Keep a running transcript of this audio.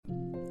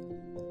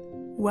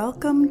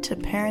Welcome to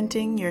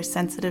Parenting Your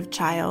Sensitive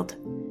Child.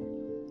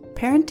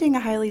 Parenting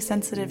a highly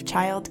sensitive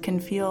child can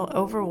feel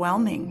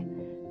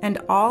overwhelming, and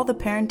all the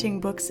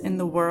parenting books in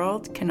the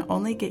world can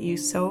only get you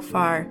so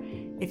far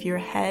if your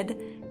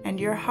head and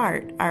your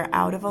heart are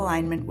out of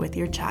alignment with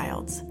your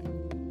child's.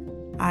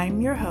 I'm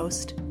your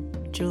host,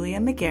 Julia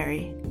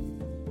McGarry.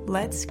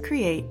 Let's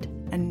create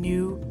a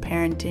new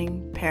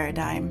parenting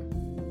paradigm.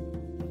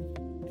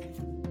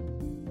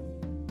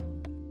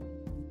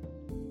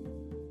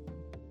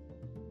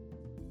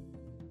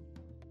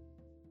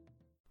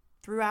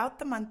 Throughout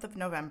the month of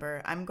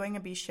November, I'm going to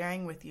be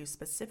sharing with you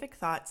specific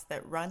thoughts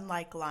that run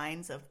like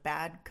lines of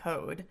bad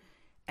code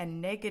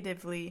and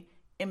negatively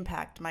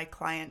impact my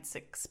clients'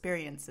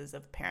 experiences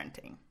of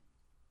parenting.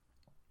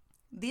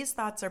 These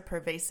thoughts are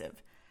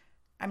pervasive.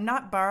 I'm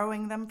not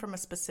borrowing them from a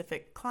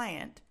specific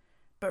client,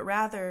 but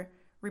rather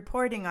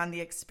reporting on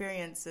the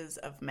experiences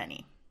of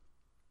many.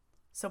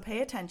 So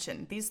pay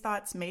attention. These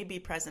thoughts may be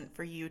present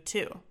for you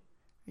too.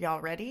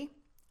 Y'all ready?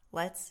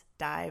 Let's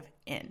dive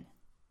in.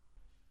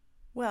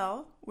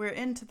 Well, we're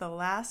into the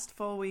last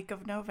full week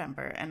of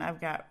November, and I've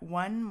got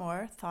one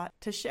more thought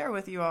to share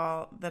with you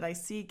all that I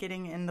see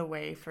getting in the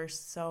way for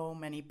so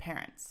many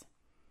parents.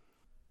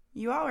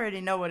 You already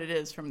know what it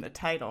is from the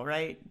title,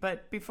 right?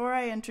 But before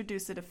I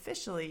introduce it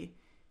officially,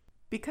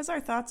 because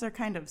our thoughts are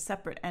kind of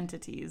separate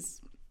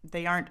entities,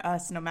 they aren't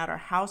us no matter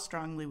how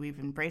strongly we've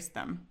embraced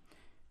them,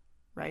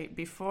 right?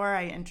 Before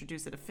I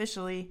introduce it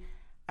officially,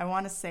 I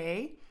want to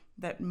say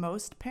that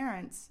most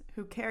parents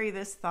who carry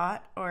this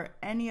thought or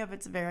any of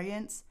its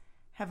variants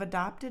have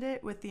adopted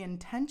it with the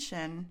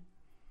intention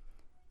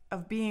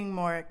of being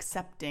more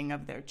accepting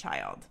of their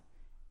child.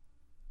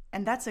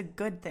 And that's a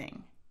good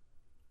thing.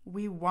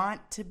 We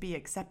want to be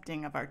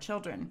accepting of our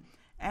children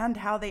and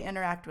how they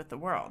interact with the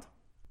world.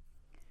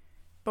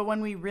 But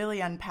when we really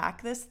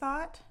unpack this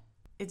thought,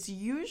 it's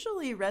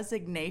usually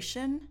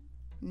resignation,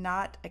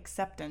 not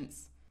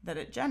acceptance, that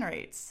it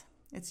generates.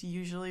 It's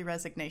usually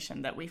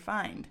resignation that we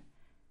find.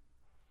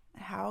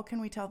 How can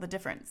we tell the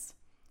difference?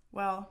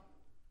 Well,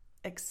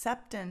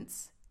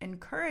 acceptance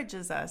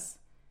encourages us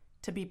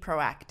to be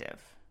proactive.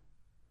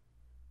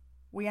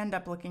 We end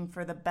up looking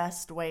for the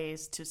best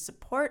ways to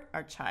support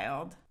our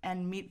child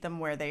and meet them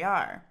where they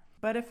are.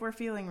 But if we're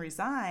feeling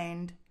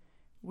resigned,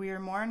 we are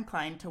more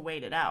inclined to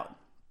wait it out,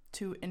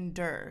 to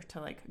endure,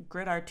 to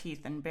grit our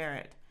teeth and bear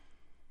it.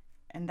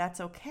 And that's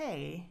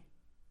okay,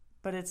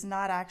 but it's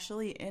not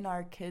actually in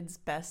our kids'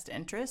 best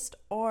interest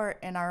or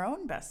in our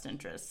own best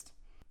interest.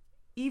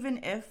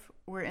 Even if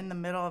we're in the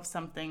middle of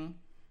something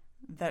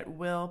that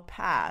will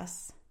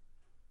pass,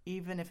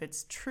 even if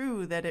it's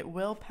true that it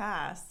will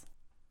pass,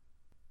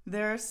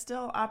 there are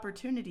still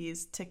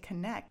opportunities to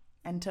connect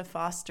and to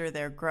foster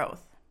their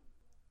growth.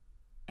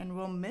 And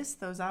we'll miss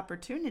those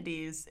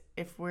opportunities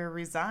if we're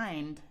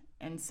resigned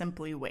and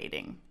simply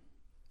waiting.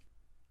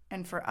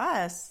 And for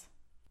us,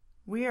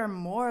 we are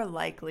more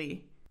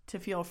likely to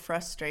feel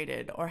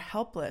frustrated or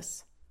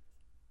helpless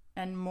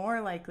and more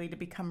likely to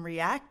become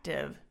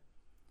reactive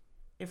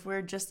if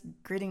we're just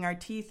gritting our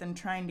teeth and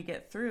trying to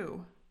get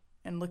through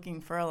and looking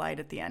for a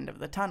light at the end of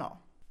the tunnel,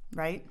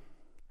 right?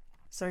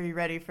 So are you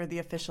ready for the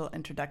official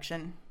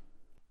introduction?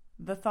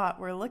 The thought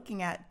we're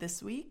looking at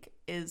this week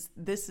is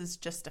this is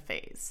just a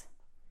phase.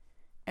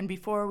 And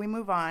before we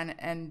move on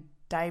and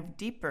dive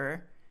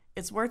deeper,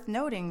 it's worth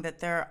noting that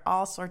there are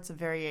all sorts of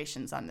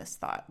variations on this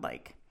thought,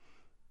 like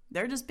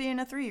they're just being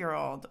a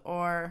 3-year-old,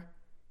 or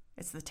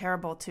it's the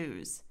terrible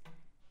twos.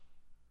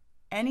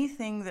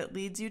 Anything that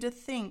leads you to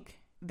think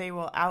they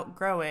will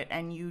outgrow it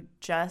and you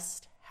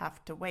just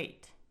have to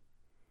wait.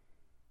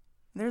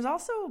 There's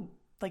also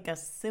a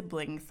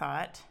sibling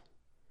thought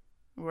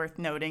worth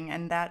noting,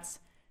 and that's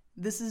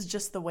this is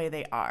just the way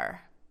they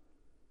are.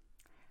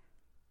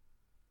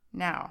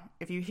 Now,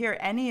 if you hear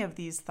any of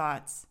these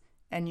thoughts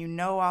and you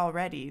know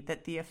already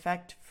that the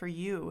effect for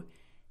you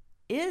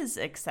is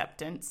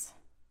acceptance,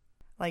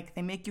 like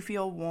they make you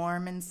feel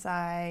warm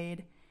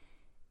inside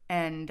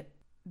and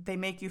they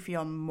make you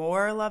feel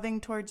more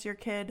loving towards your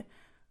kid,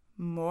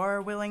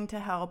 more willing to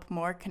help,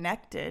 more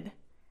connected,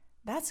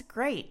 that's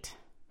great.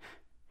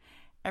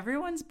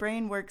 Everyone's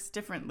brain works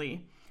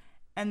differently.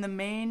 And the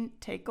main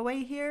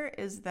takeaway here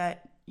is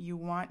that you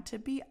want to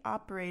be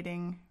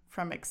operating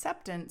from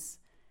acceptance,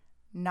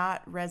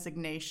 not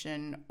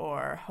resignation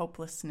or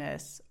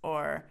hopelessness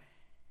or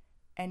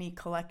any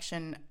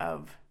collection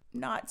of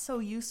not so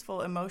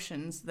useful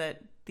emotions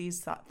that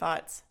these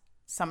thoughts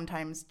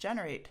sometimes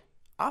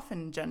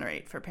often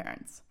generate for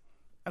parents.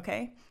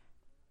 Okay?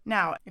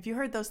 Now, if you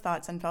heard those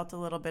thoughts and felt a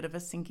little bit of a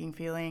sinking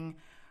feeling,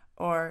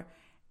 or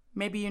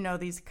maybe you know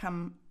these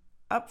come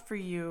up for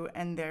you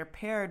and they're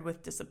paired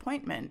with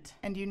disappointment,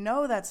 and you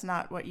know that's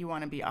not what you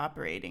want to be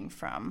operating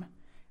from,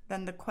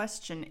 then the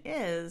question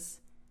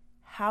is,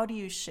 how do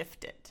you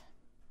shift it?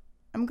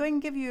 I'm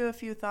going to give you a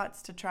few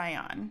thoughts to try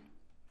on.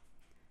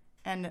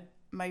 And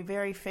my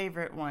very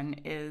favorite one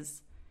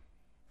is,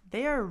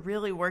 they are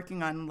really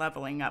working on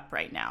leveling up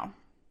right now.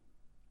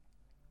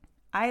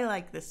 I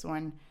like this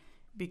one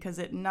because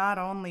it not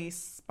only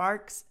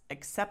sparks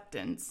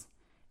acceptance,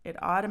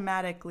 it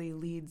automatically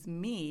leads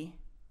me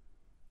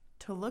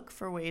to look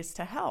for ways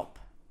to help.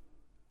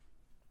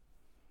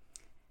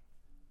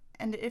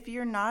 And if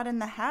you're not in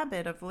the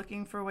habit of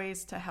looking for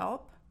ways to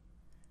help,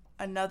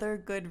 another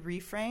good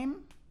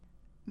reframe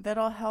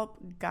that'll help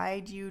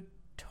guide you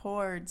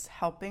towards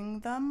helping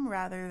them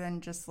rather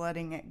than just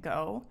letting it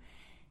go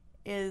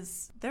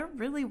is they're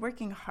really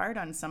working hard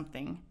on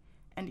something.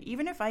 And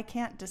even if I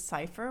can't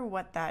decipher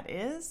what that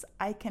is,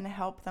 I can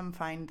help them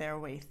find their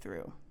way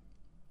through.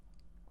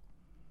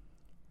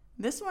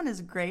 This one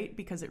is great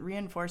because it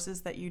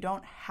reinforces that you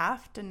don't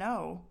have to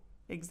know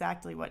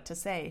exactly what to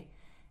say.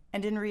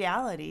 And in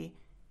reality,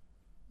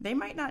 they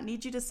might not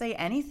need you to say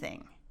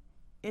anything.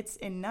 It's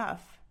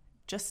enough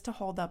just to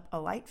hold up a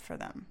light for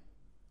them.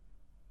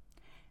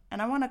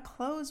 And I want to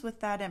close with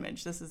that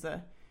image. This is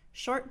a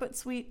short but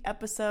sweet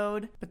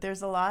episode, but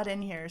there's a lot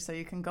in here, so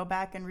you can go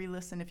back and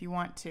re-listen if you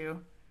want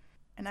to.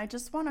 And I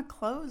just want to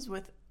close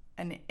with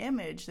an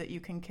image that you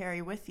can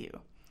carry with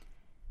you.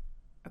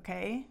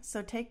 Okay,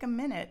 so take a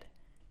minute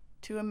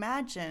to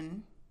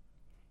imagine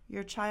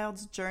your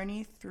child's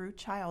journey through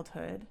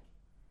childhood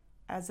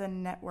as a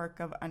network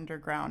of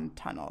underground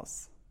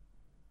tunnels.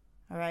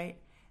 All right,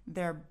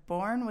 they're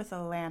born with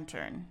a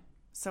lantern,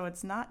 so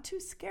it's not too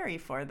scary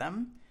for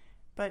them,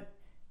 but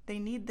they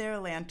need their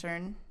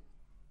lantern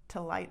to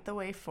light the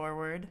way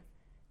forward,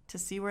 to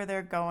see where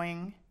they're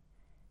going,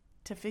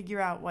 to figure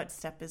out what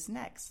step is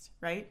next,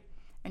 right?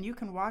 And you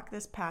can walk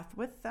this path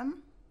with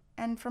them,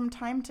 and from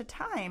time to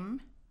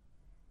time,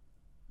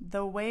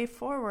 the way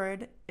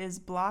forward is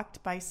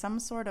blocked by some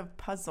sort of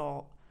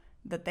puzzle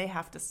that they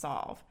have to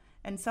solve.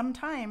 And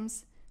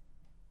sometimes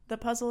the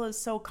puzzle is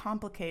so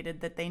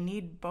complicated that they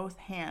need both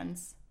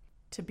hands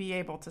to be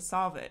able to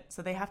solve it.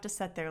 So they have to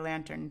set their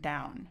lantern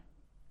down.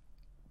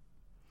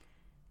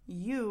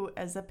 You,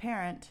 as a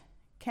parent,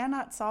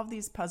 cannot solve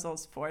these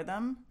puzzles for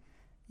them.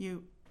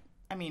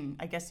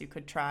 I guess you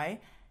could try,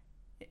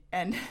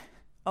 and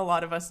a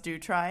lot of us do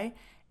try,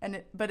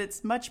 but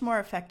it's much more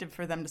effective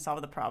for them to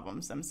solve the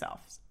problems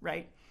themselves,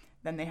 right?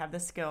 Then they have the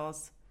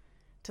skills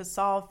to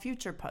solve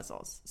future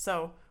puzzles.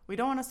 So we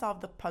don't want to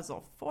solve the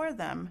puzzle for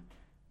them,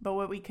 but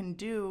what we can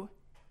do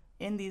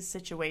in these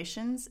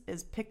situations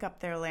is pick up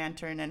their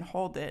lantern and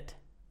hold it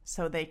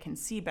so they can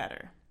see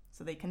better,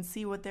 so they can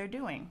see what they're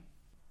doing.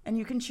 And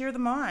you can cheer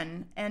them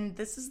on. And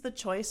this is the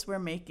choice we're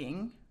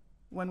making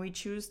when we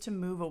choose to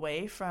move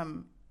away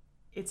from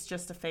it's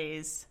just a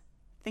phase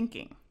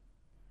thinking.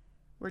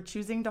 We're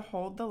choosing to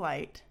hold the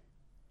light.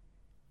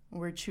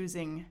 We're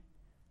choosing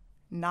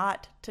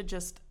not to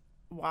just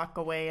walk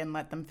away and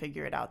let them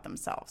figure it out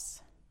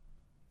themselves,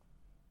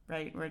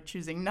 right? We're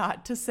choosing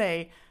not to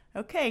say,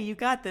 okay, you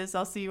got this,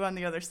 I'll see you on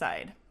the other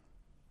side.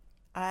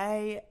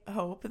 I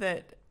hope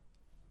that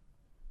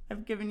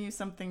I've given you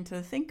something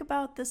to think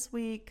about this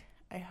week.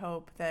 I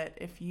hope that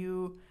if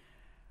you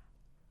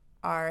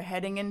are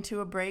heading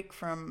into a break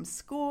from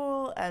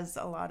school, as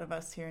a lot of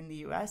us here in the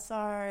US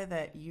are,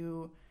 that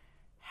you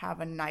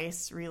have a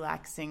nice,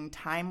 relaxing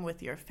time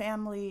with your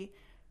family.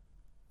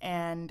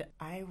 And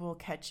I will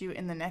catch you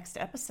in the next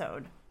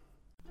episode.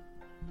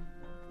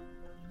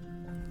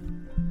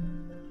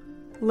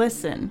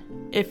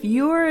 Listen, if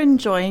you are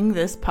enjoying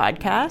this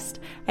podcast,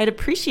 I'd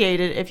appreciate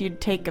it if you'd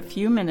take a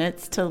few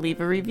minutes to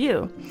leave a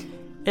review.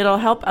 It'll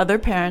help other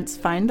parents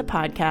find the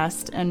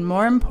podcast, and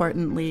more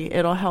importantly,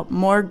 it'll help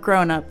more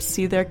grown-ups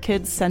see their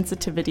kids'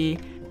 sensitivity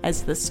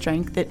as the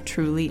strength it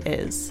truly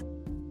is.